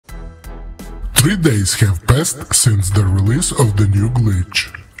3 days have passed since the release of the new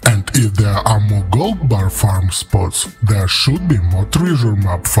glitch. And if there are more gold bar farm spots, there should be more treasure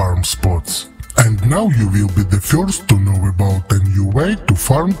map farm spots. And now you will be the first to know about a new way to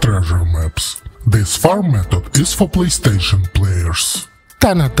farm treasure maps. This farm method is for PlayStation players.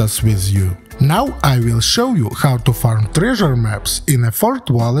 Thanatos with you. Now I will show you how to farm treasure maps in a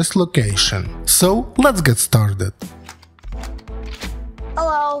Fort Wallace location. So let's get started.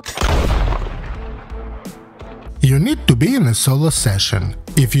 Hello. You need to be in a solo session.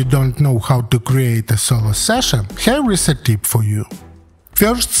 If you don't know how to create a solo session, here is a tip for you.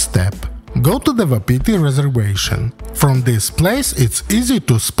 First step. Go to the Wapiti Reservation. From this place it's easy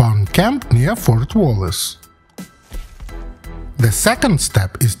to spawn camp near Fort Wallace. The second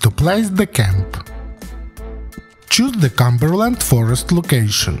step is to place the camp. Choose the Cumberland Forest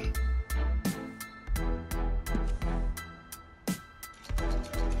location.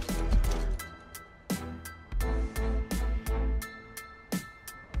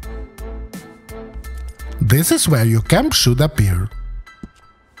 This is where your camp should appear.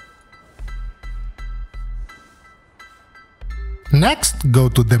 Next, go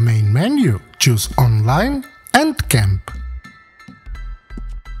to the main menu, choose Online and Camp.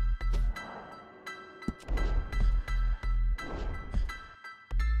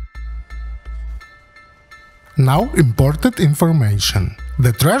 Now imported information.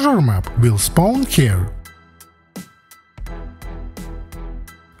 The treasure map will spawn here.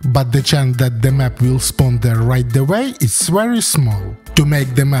 But the chance that the map will spawn there right away is very small. To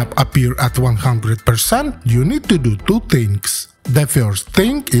make the map appear at 100%, you need to do two things. The first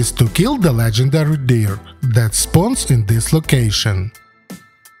thing is to kill the legendary deer that spawns in this location.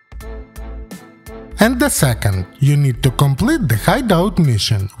 And the second, you need to complete the Hideout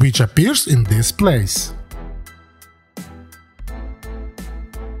Mission, which appears in this place.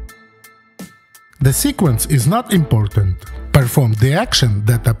 The sequence is not important. Perform the action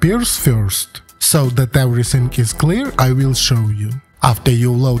that appears first. So that everything is clear, I will show you. After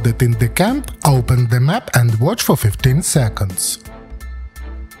you load it in the camp, open the map and watch for 15 seconds.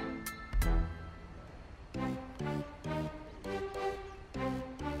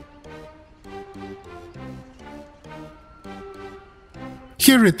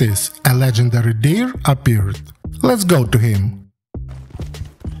 Here it is, a legendary deer appeared. Let's go to him.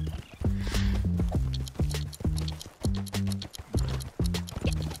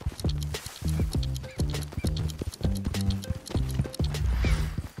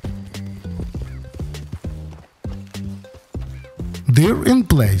 Deer in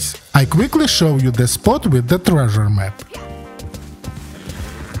place. I quickly show you the spot with the treasure map.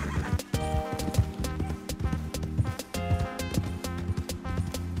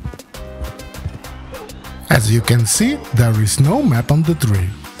 As you can see, there is no map on the tree.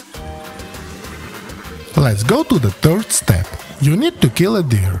 Let's go to the third step. You need to kill a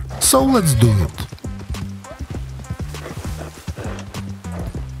deer, so let's do it.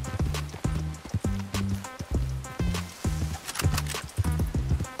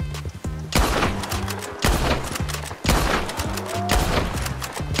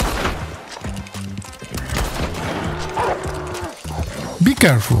 Be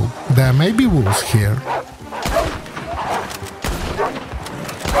careful, there may be wolves here.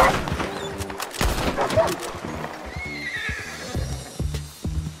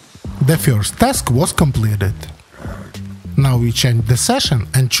 The first task was completed. Now we change the session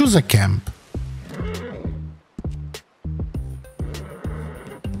and choose a camp.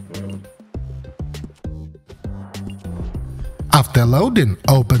 After loading,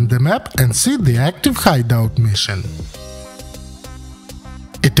 open the map and see the active Hideout Mission.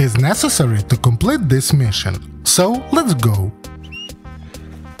 It is necessary to complete this mission, so let's go.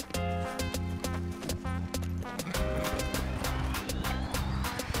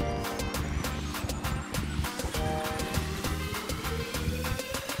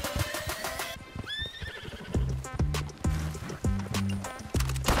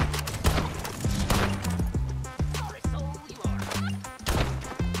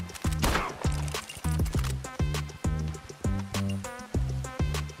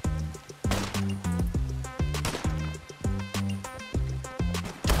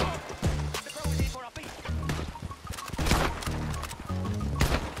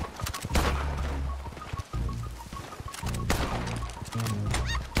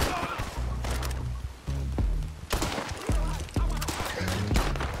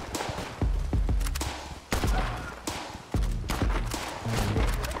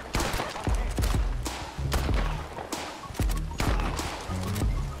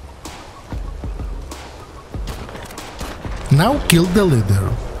 Now kill the leader.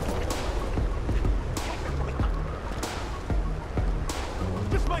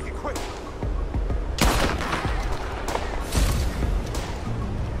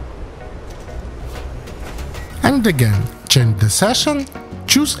 And again, change the session,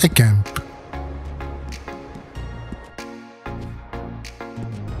 choose a camp.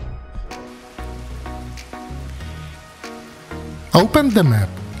 Open the map.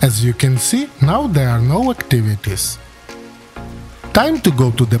 As you can see, now there are no activities. Time to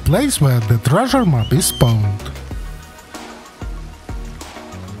go to the place where the treasure map is spawned.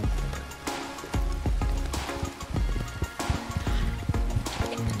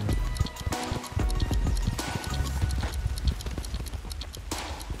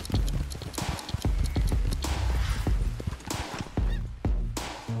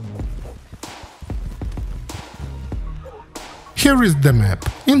 Here is the map,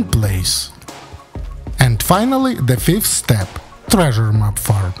 in place. And finally, the fifth step, treasure map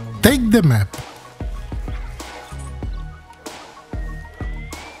farm. Take the map.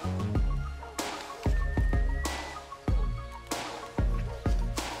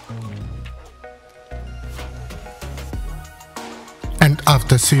 And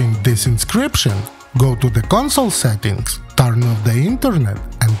after seeing this inscription, go to the console settings, turn off the internet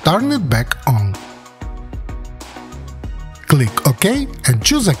and turn it back on. Click OK and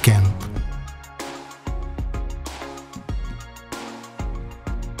choose a camp.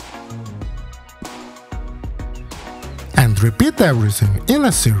 And repeat everything in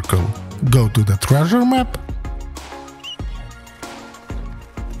a circle. Go to the treasure map,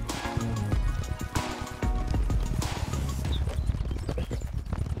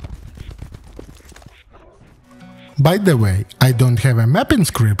 by the way, I don't have a map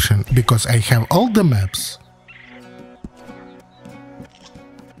inscription because I have all the maps.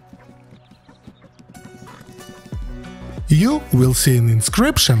 You will see in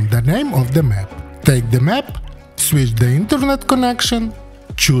inscription the name of the map. Take the map, switch the internet connection,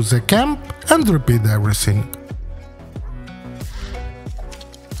 choose a camp and repeat everything.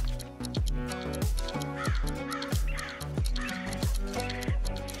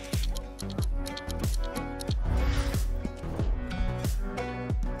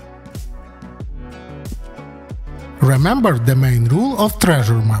 Remember the main rule of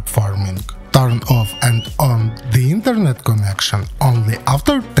treasure map farming. Turn off and on the internet connection only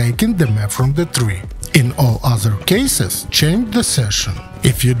after taking the map from the tree. In all other cases, change the session.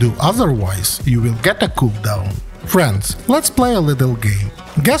 If you do otherwise, you will get a cooldown. Friends, let's play a little game.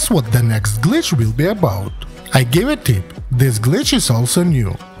 Guess what the next glitch will be about? I give a tip, this glitch is also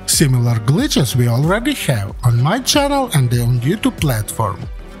new. Similar glitches we already have on my channel and on YouTube platform.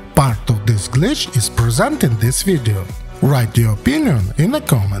 Part of this glitch is present in this video. Write your opinion in the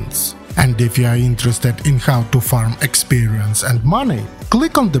comments. And if you are interested in how to farm experience and money,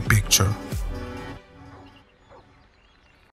 click on the picture.